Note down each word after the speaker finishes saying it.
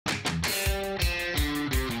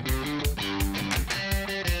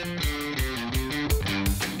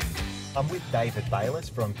I'm with David Bayliss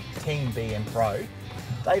from Team BMPRO.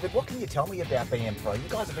 David, what can you tell me about BMPRO? You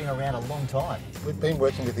guys have been around a long time. We've been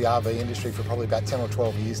working with the RV industry for probably about 10 or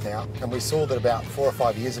 12 years now, and we saw that about 4 or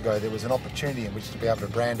 5 years ago there was an opportunity in which to be able to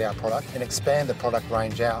brand our product and expand the product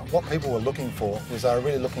range out. What people were looking for was they were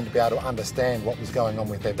really looking to be able to understand what was going on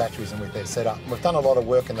with their batteries and with their setup. We've done a lot of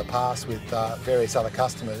work in the past with various other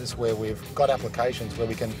customers where we've got applications where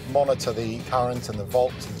we can monitor the current and the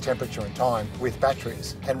volts and the temperature and time with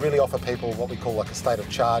batteries and really offer people what we call like a state of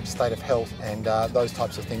charge, state of health, and those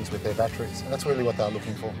types of things with their batteries, and that's really what they're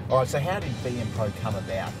looking for. All right, so how did BMPRO come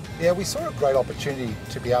about? Yeah, we saw a great opportunity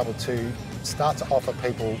to be able to start to offer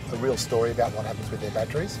people a real story about what happens with their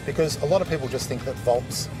batteries, because a lot of people just think that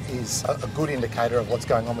volts is a good indicator of what's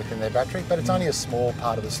going on within their battery, but it's only a small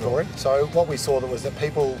part of the story. So what we saw was that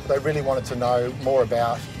people, they really wanted to know more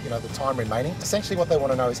about, the time remaining. Essentially what they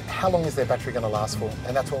want to know is how long is their battery going to last for,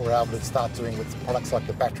 and that's what we're able to start doing with products like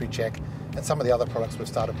the battery check and some of the other products we've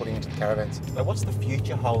started putting into the caravans. So what's the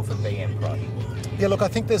future hold for BMPRO? Yeah, look, I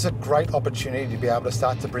think there's a great opportunity to be able to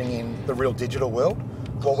start to bring in the real digital world.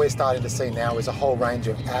 What we're starting to see now is a whole range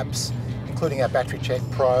of apps, including our Battery Check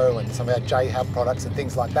Pro and some of our J-Hub products and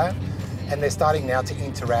things like that. And they're starting now to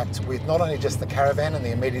interact with not only just the caravan and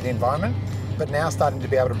the immediate environment, but now starting to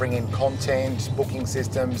be able to bring in content, booking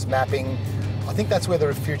systems, mapping. I think that's where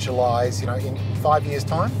the future lies. In 5 years'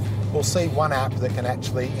 time, we'll see one app that can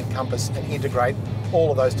actually encompass and integrate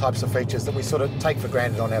all of those types of features that we sort of take for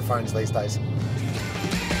granted on our phones these days.